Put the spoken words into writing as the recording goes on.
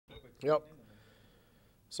Yep.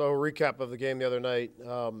 So recap of the game the other night.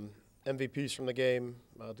 MVPs from the game.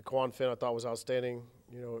 DeQuan Finn I thought was outstanding.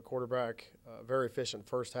 At quarterback, very efficient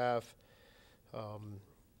first half.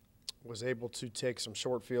 Was able to take some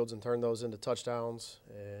short fields and turn those into touchdowns,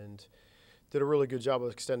 and did a really good job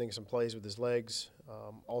of extending some plays with his legs.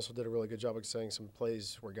 Also did a really good job of extending some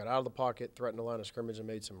plays where he got out of the pocket, threatened the line of scrimmage, and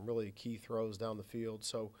made some really key throws down the field.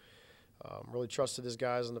 So really trusted his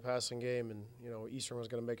guys in the passing game, and Eastern was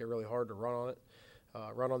going to make it really hard to run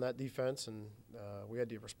on that defense, and we had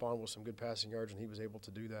to respond with some good passing yards, and he was able to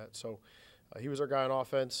do that. So he was our guy on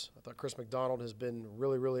offense. I thought Chris McDonald has been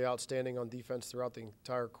really, really outstanding on defense throughout the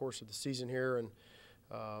entire course of the season here, and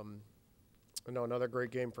another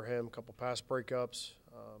great game for him. A couple pass breakups,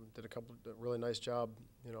 did a really nice job,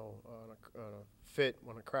 on a fit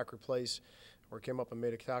on a crack replace, where he came up and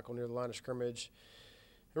made a tackle near the line of scrimmage.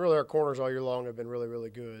 And really, our corners all year long have been really, really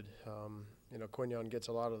good. Quinion gets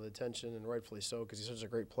a lot of the attention, and rightfully so, because he's such a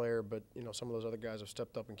great player. But some of those other guys have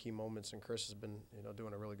stepped up in key moments, and Chris has been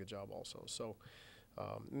doing a really good job also. So,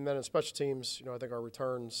 and then in special teams, I think our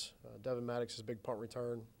returns, Devin Maddox's big punt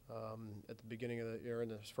return at the beginning of the year in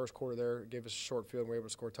the first quarter there gave us a short field, and we were able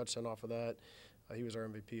to score a touchdown off of that. He was our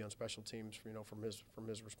MVP on special teams, from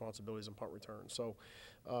his responsibilities and punt return. So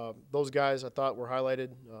those guys I thought were highlighted.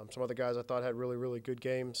 Some other guys I thought had really, really good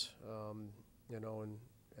games. And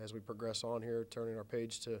as we progress on here, turning our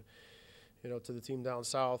page to the team down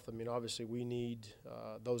south, obviously we need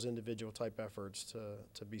those individual type efforts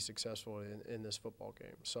to be successful in this football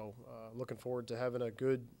game. So looking forward to having a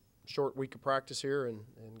good short week of practice here and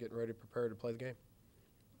getting ready to prepare to play the game.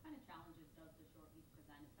 What kind of challenges does the short week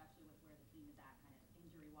present, especially with where the team is at, kind of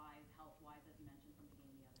injury-wise, health-wise, as you mentioned from the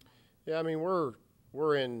game the other night? Yeah,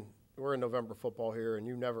 we're in November football here, and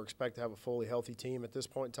you never expect to have a fully healthy team at this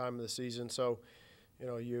point in time of the season. So,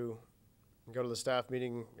 you go to the staff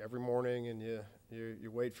meeting every morning, and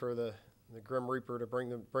you wait for the Grim Reaper to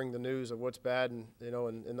bring the news of what's bad in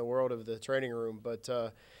the world of the training room. But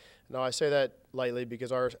no, I say that lightly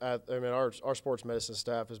because our sports medicine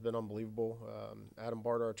staff has been unbelievable. Adam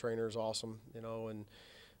Barter, our trainer, is awesome. And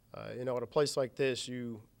at a place like this,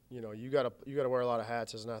 you got to wear a lot of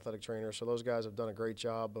hats as an athletic trainer. So those guys have done a great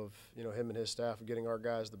job of him and his staff of getting our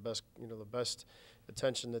guys the best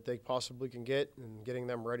attention that they possibly can get and getting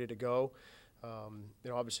them ready to go.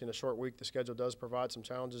 Obviously in a short week, the schedule does provide some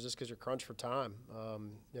challenges just because you're crunched for time.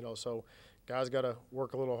 So guys got to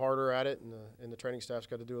work a little harder at it, and the training staff's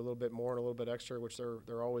got to do a little bit more and a little bit extra, which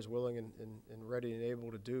they're always willing and ready and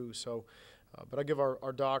able to do. So, but I give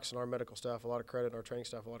our docs and our medical staff a lot of credit, and our training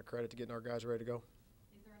staff a lot of credit to getting our guys ready to go.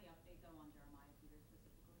 Is there any update, though, on Jeremiah Peters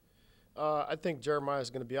specifically? I think Jeremiah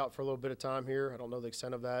is going to be out for a little bit of time here. I don't know the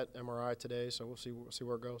extent of that MRI today, so we'll see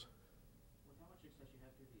where it goes. With how much success you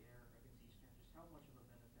had through the air against Eastern, just how much of a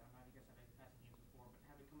benefit, I guess I've had passing games before, but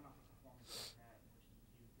having coming off a performance like that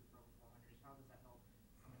in which you threw for over 400, just how does that help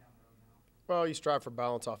coming down the road now? Well, you strive for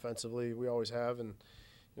balance offensively. We always have, and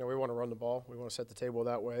we want to run the ball. We want to set the table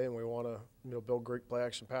that way, and we want to build great play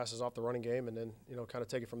action passes off the running game, and then kind of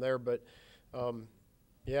take it from there. But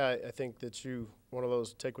yeah, I think that one of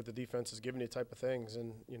those take what the defense is giving you type of things,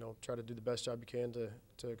 and try to do the best job you can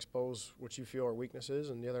to expose what you feel are weaknesses.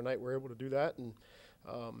 And the other night we were able to do that, and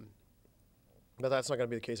but that's not going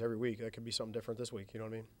to be the case every week. That could be something different this week. You know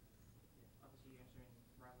what I mean? Yeah, obviously you're entering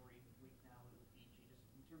rivalry week now with BG. Just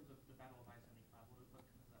in terms of the Battle of I-75, what does that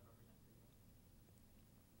represent for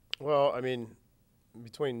you? Well,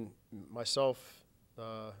 between myself,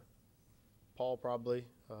 Paul probably,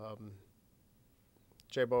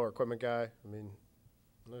 J-Bo, our equipment guy.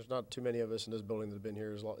 There's not too many of us in this building that have been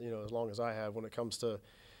here as long as I have when it comes to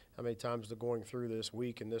how many times they're going through this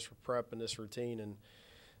week and this prep and this routine. And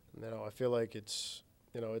I feel like it's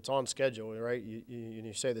on schedule, right?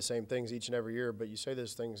 You say the same things each and every year, but you say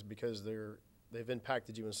those things because they've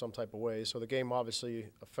impacted you in some type of way. So the game obviously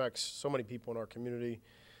affects so many people in our community.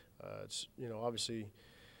 It's obviously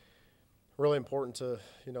really important to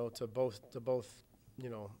both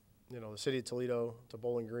the city of Toledo, to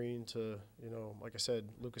Bowling Green, to like I said,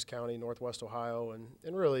 Lucas County, Northwest Ohio,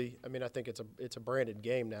 and really, I think it's a branded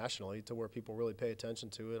game nationally to where people really pay attention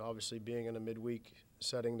to it. Obviously, being in a midweek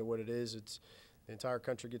setting to what it is, the entire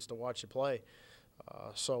country gets to watch you play.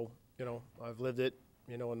 So I've lived it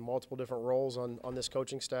in multiple different roles on this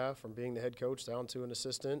coaching staff, from being the head coach down to an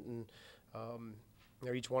assistant, and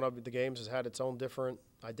each one of the games has had its own different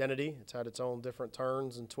identity. It's had its own different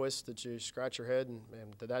turns and twists that you scratch your head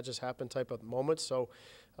and did that just happen type of moments. So,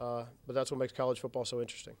 but that's what makes college football so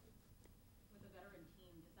interesting. With a veteran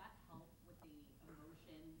team, does that help with the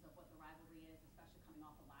emotions of what the rivalry is, especially coming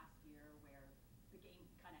off of last year where the game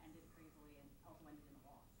kind of ended crazily and also ended in a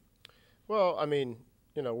loss? Well, I mean,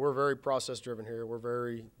 we're very process driven here. We're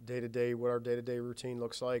very day to day, what our day to day routine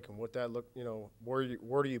looks like, and what that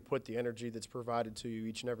where do you put the energy that's provided to you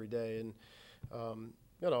each and every day. And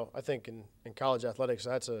I think in college athletics,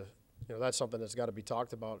 that's that's something that's got to be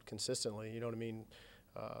talked about consistently. You know what I mean?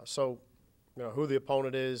 So, who the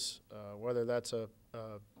opponent is, whether that's a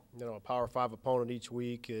Power 5 opponent each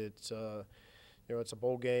week, it's it's a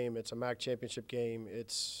bowl game, it's a MAC championship game,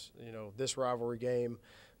 it's this rivalry game.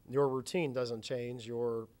 Your routine doesn't change.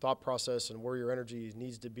 Your thought process and where your energy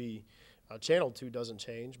needs to be channeled to doesn't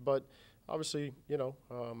change. But obviously,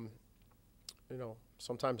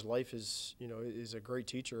 sometimes life is a great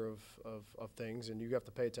teacher of things, and you have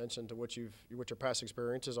to pay attention to what your past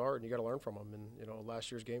experiences are, and you got to learn from them. And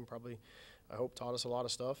last year's game probably, I hope, taught us a lot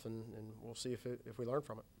of stuff, and we'll see if we learn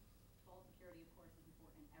from it. Ball security, of course, is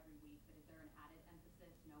important every week, but is there an added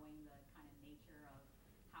emphasis knowing the kind of nature of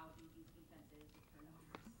how these defenses with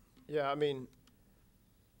turnovers? Yeah, I mean,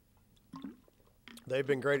 they've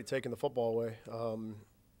been great at taking the football away.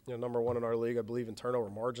 Number one in our league, I believe, in turnover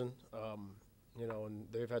margin. And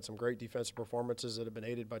they've had some great defensive performances that have been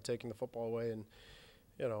aided by taking the football away. And,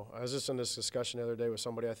 I was just in this discussion the other day with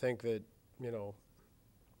somebody. I think that,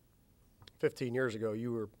 15 years ago,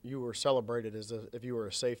 you were celebrated as if you were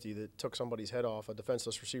a safety that took somebody's head off, a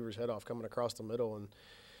defenseless receiver's head off coming across the middle, and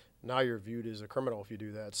now you're viewed as a criminal if you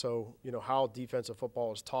do that. So, how defensive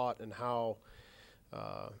football is taught and how,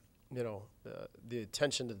 the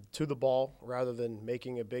attention to the ball rather than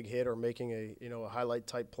making a big hit or making a highlight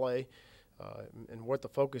type play, and what the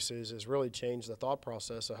focus is really changed the thought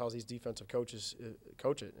process of how these defensive coaches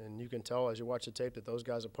coach it. And you can tell as you watch the tape that those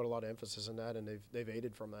guys have put a lot of emphasis in that, and they've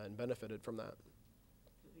aided from that and benefited from that.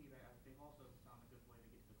 To piggyback, they've also found a good way to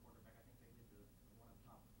get to the quarterback. I think they lead one of the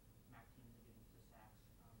top MAC teams in getting to sacks.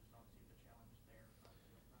 There's obviously the challenges there.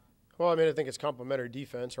 Well, I mean, I think it's complementary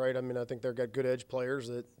defense, right? I mean, I think they've got good edge players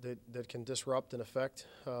that can disrupt and affect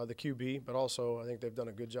the QB, but also I think they've done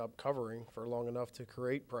a good job covering for long enough to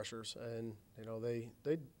create pressures, and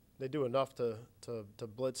they do enough to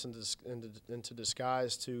blitz into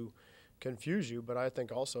disguise to confuse you. But I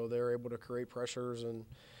think also they're able to create pressures and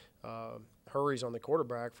hurries on the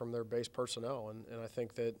quarterback from their base personnel, and I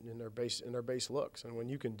think that in their base looks, and when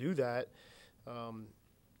you can do that.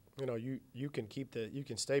 You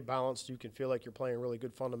can stay balanced. You can feel like you're playing really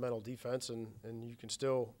good fundamental defense, and you can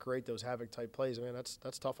still create those havoc type plays. I mean, that's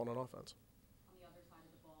tough on an offense. On the other side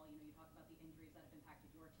of the ball, you talked about the injuries that have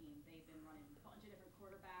impacted your team. They've been running a bunch of different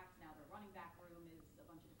quarterbacks. Now their running back room is a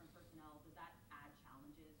bunch of different personnel. Does that add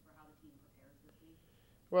challenges for how the team prepares this week?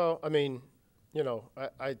 Well, I mean,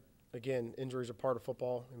 again, injuries are part of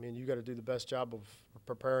football. I mean, you got to do the best job of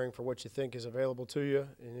preparing for what you think is available to you,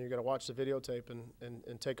 and you got to watch the videotape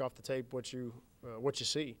and take off the tape what you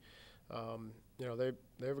see. They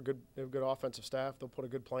have a good offensive staff. They'll put a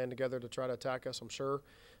good plan together to try to attack us, I'm sure.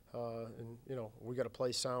 And we got to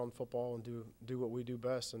play sound football and do what we do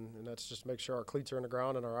best, and that's just make sure our cleats are in the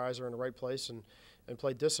ground and our eyes are in the right place and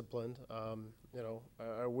play disciplined.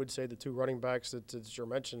 I would say the two running backs that you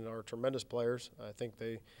mentioned are tremendous players. I think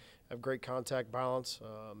they have great contact balance,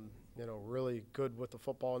 really good with the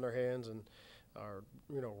football in their hands, and are,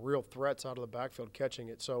 real threats out of the backfield catching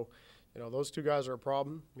it. So, those two guys are a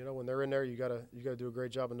problem. When they're in there, you gotta do a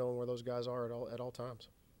great job of knowing where those guys are at all times.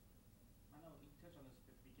 I know you touched on this at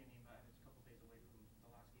the beginning, but it's a couple days away from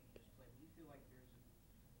the last game you just played. Do you feel like there's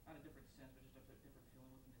not a different sense, but just a different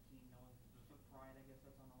feeling within the team, knowing the pride, I guess,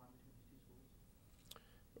 that's on the line between these two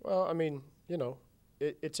schools? Well, I mean,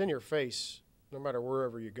 it's in your face no matter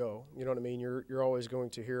wherever you go. You know what I mean? You're always going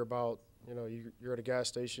to hear about, you're at a gas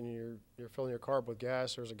station, you're filling your car up with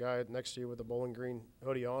gas. There's a guy next to you with a Bowling Green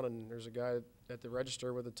hoodie on, and there's a guy at the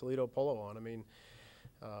register with a Toledo polo on. I mean,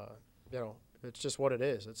 it's just what it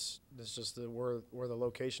is. It's just where the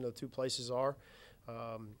location of the two places are.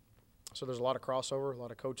 So there's a lot of crossover, a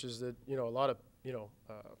lot of coaches that,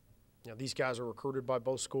 these guys are recruited by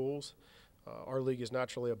both schools. Our league is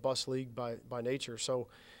naturally a bus league by nature. So,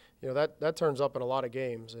 that turns up in a lot of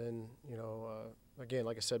games. And, again,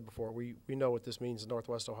 like I said before, we know what this means in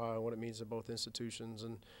Northwest Ohio and what it means to both institutions.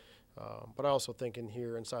 And but I also think in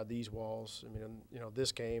here inside these walls, I mean,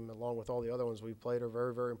 this game, along with all the other ones we've played, are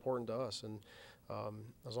very, very important to us. And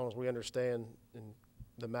as long as we understand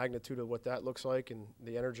the magnitude of what that looks like and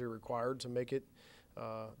the energy required to make it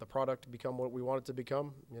the product become what we want it to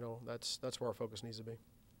become, that's where our focus needs to be.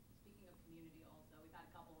 Speaking of community also, we've had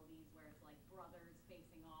a couple of these where it's like brothers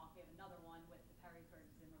facing off. We have another one with the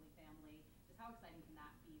Perryford-Zimmerly family. Just how exciting can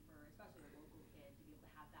that be for especially a local kid to be able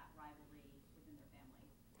to have that rivalry within their family?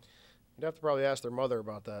 You'd have to probably ask their mother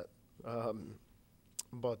about that.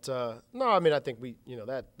 But no, I mean, I think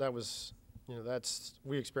that was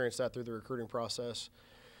we experienced that through the recruiting process,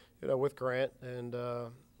 with Grant, and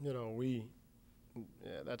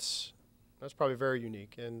that's probably very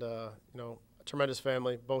unique, and a tremendous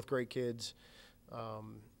family, both great kids,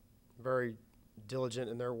 very diligent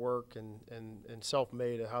in their work and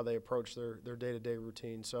self-made at how they approach their day-to-day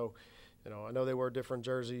routine. So, I know they wear different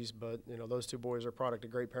jerseys, but those two boys are a product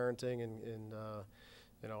of great parenting, and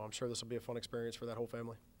I'm sure this will be a fun experience for that whole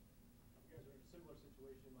family. You guys are in a similar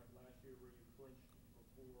situation like last year where you clinched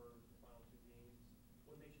before the final two games.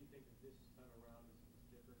 What makes you think that this time around is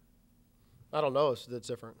different? I don't know if it's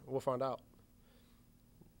different. We'll find out.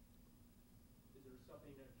 Is there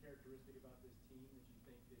something, a characteristic about this team that you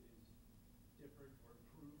think that is different or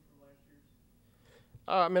improved from last year's?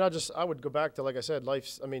 I would go back to, like I said,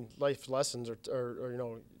 life lessons are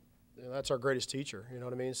that's our greatest teacher. You know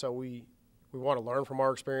what I mean? So we want to learn from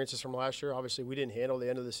our experiences from last year. Obviously, we didn't handle the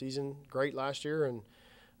end of the season great last year, and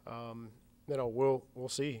we'll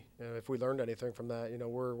see if we learned anything from that.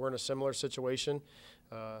 We're in a similar situation.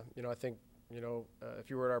 I think if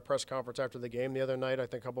you were at our press conference after the game the other night, I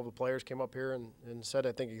think a couple of the players came up here and said,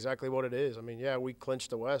 I think exactly what it is. We clinched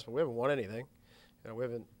the West, but we haven't won anything. We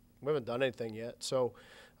haven't done anything yet. So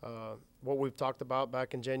what we've talked about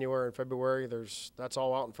back in January and February, that's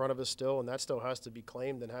all out in front of us still, and that still has to be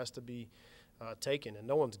claimed and has to be taken, and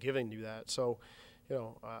no one's giving you that. So,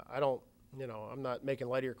 I don't, I'm not making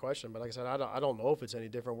light of your question, but like I said, I don't know if it's any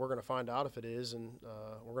different. We're going to find out if it is, and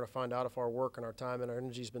we're going to find out if our work and our time and our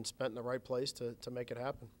energy has been spent in the right place to make it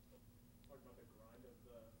happen. Talk about the grind of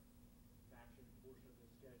the action portion of the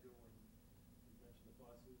schedule, and you mentioned the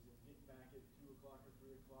buses and getting back at 2 o'clock or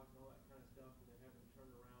 3 o'clock and all that kind of stuff, and then having to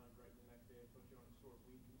turn around right the next day and put you on a short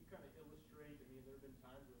week. Can you kind of illustrate? There have been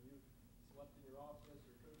times when you've slept in your office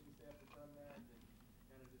or coaching staff has done that, and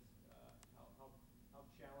kind of just how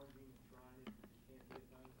challenging and trying it can be at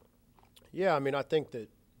times? Yeah, I think that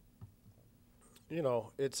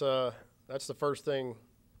it's that's the first thing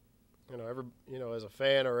as a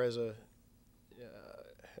fan or as an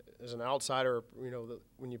outsider,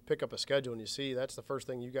 when you pick up a schedule and you see, that's the first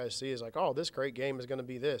thing you guys see is like, oh, this great game is going to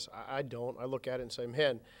be this. I don't. I look at it and say,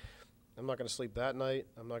 man, I'm not going to sleep that night.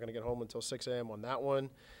 I'm not going to get home until 6 a.m. on that one.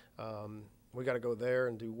 We got to go there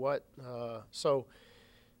and do what? So,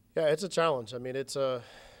 yeah, it's a challenge. You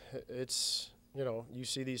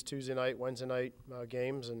see these Tuesday night, Wednesday night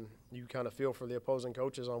games, and you kind of feel for the opposing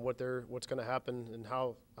coaches on what's going to happen and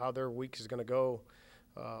how their week is going to go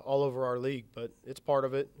all over our league. But it's part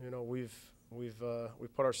of it. We've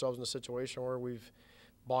put ourselves in a situation where we've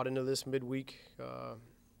bought into this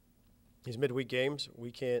these midweek games.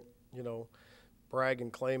 We can't brag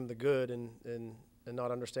and claim the good and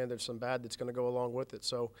not understand there's some bad that's going to go along with it.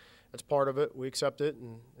 So that's part of it. We accept it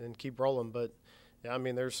and keep rolling. But yeah,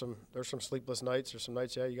 there's some sleepless nights. There's some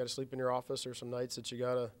nights, you got to sleep in your office. There's some nights that you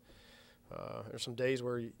got to. There's some days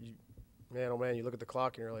where you look at the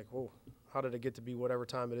clock and you're like, whoa, how did it get to be whatever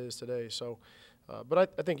time it is today? So, but I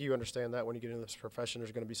think you understand that when you get into this profession,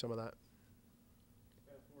 there's going to be some of that.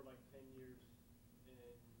 Fast forward like 10 years, and you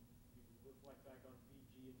reflect back on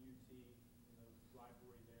BG and UT and the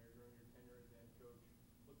rivalry there during your tenure as head coach.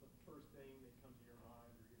 What's the first thing that comes to your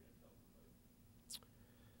mind or you're going to tell somebody?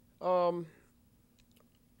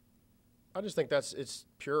 I just think it's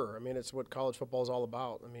pure. It's what college football is all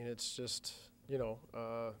about. It's just, it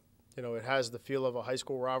has the feel of a high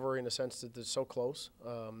school rivalry in the sense that it's so close.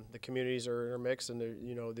 The communities are intermixed, and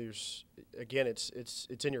there's again, it's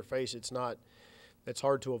in your face. It's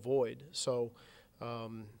hard to avoid. So, I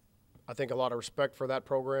think a lot of respect for that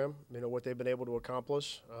program. What they've been able to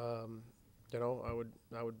accomplish. I would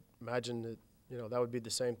imagine that that would be the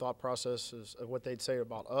same thought process as what they'd say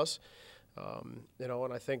about us. And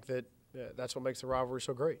I think that. Yeah, that's what makes the rivalry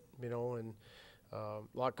so great, and a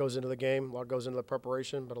lot goes into the game, a lot goes into the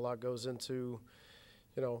preparation, but a lot goes into,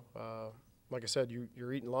 like I said,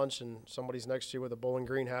 you're eating lunch and somebody's next to you with a Bowling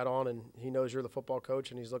Green hat on, and he knows you're the football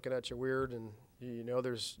coach, and he's looking at you weird, and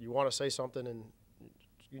you want to say something, and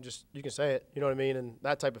you can say it, and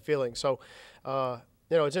that type of feeling. So,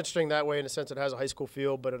 it's interesting that way in the sense it has a high school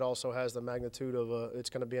feel, but it also has the magnitude of it's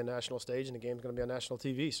going to be a national stage and the game's going to be on national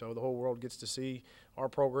TV. So the whole world gets to see our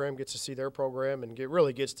program, gets to see their program, and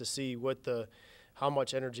really gets to see how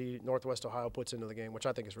much energy Northwest Ohio puts into the game, which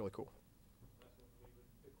I think is really cool. Last one for me,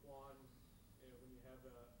 with Daquan, when you have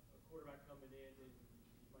a quarterback coming in and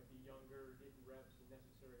you might be younger, getting reps and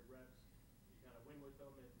necessary reps, you kind of win with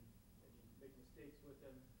them and you make mistakes with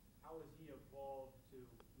them. How has he evolved to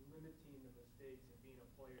limiting the mistakes and being a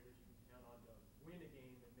player that you can count on to win a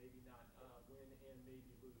game and maybe not win and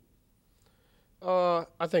maybe lose?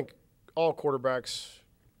 I think all quarterbacks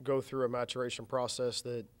go through a maturation process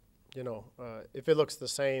that if it looks the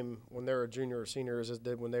same when they're a junior or senior as it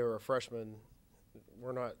did when they were a freshman,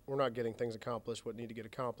 we're not getting things accomplished what need to get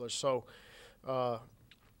accomplished. So,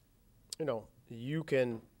 you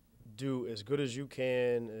can do as good as you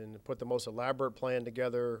can and put the most elaborate plan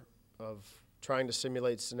together of trying to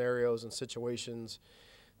simulate scenarios and situations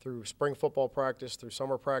through spring football practice, through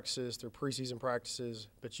summer practices, through preseason practices,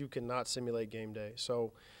 but you cannot simulate game day.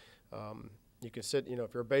 So you can sit,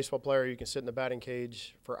 if you're a baseball player, you can sit in the batting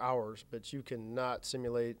cage for hours, but you cannot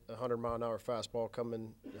simulate a 100-mile-an-hour fastball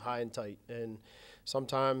coming high and tight. And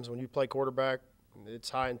sometimes when you play quarterback, it's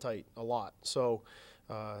high and tight a lot. So,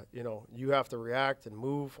 you have to react and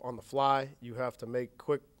move on the fly. You have to make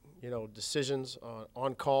quick, decisions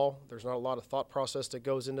on call. There's not a lot of thought process that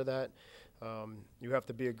goes into that. You have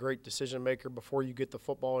to be a great decision maker before you get the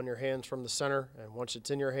football in your hands from the center. And once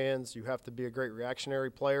it's in your hands, you have to be a great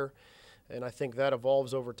reactionary player. And I think that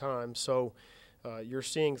evolves over time. So you're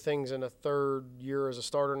seeing things in a third year as a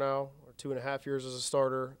starter now, or 2.5 years as a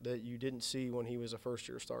starter, that you didn't see when he was a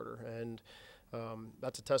first-year starter. And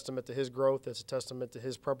that's a testament to his growth. That's a testament to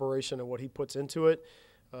his preparation and what he puts into it.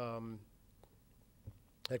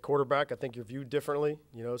 At quarterback, I think you're viewed differently.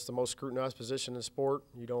 It's the most scrutinized position in sport.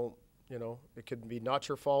 You don't, it could be not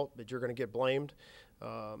your fault, but you're going to get blamed.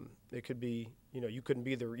 It could be, you could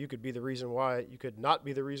be the reason why, you could not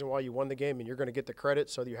be the reason why you won the game, and you're going to get the credit.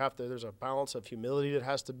 So there's a balance of humility that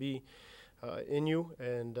has to be in you,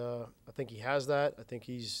 and I think he has that. I think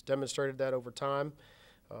he's demonstrated that over time.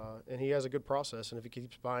 And he has a good process, and if he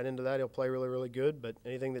keeps buying into that, he'll play really, really good. But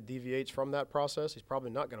anything that deviates from that process, he's probably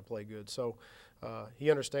not going to play good. So he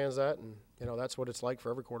understands that, and that's what it's like for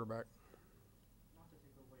every quarterback. Not to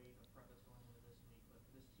take away the prep that's going into this week, but for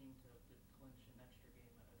this team to clinch an extra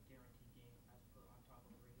game, a guaranteed game as per on top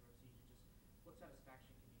of the regular season, just what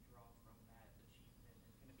satisfaction can you draw from that achievement, and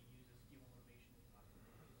can it be used as fuel motivation these last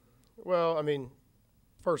couple of weeks? Well,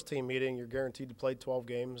 first team meeting, you're guaranteed to play 12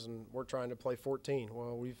 games, and we're trying to play 14.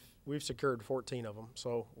 Well, we've secured 14 of them,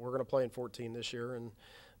 so we're going to play in 14 this year. And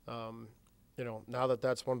now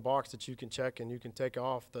that's one box that you can check and you can take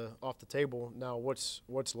off the table. Now, what's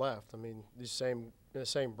left? In the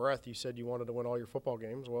same breath, you said you wanted to win all your football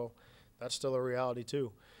games. Well, that's still a reality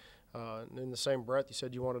too. And in the same breath, you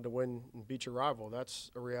said you wanted to win and beat your rival.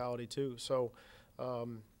 That's a reality too. So,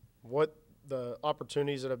 what the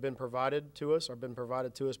opportunities that have been provided to us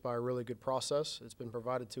by a really good process. It's been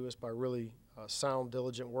provided to us by really sound,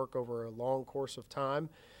 diligent work over a long course of time.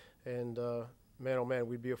 And man, oh man,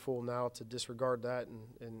 we'd be a fool now to disregard that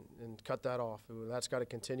and cut that off. That's got to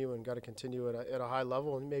continue, and got to continue at a high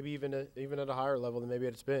level, and maybe even at a higher level than maybe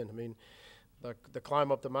it's been. The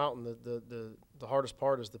climb up the mountain, the hardest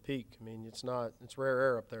part is the peak. It's rare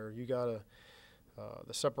air up there. You got to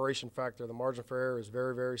the separation factor, the margin for error is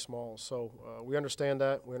very, very small. So we understand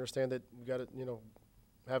that. We understand that we got to,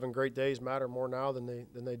 having great days matter more now than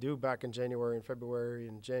they do back in January and February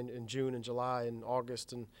and in June and July and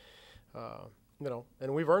August, and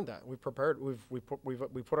and we've earned that. We've prepared. We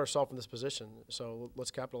put ourselves in this position. So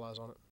let's capitalize on it.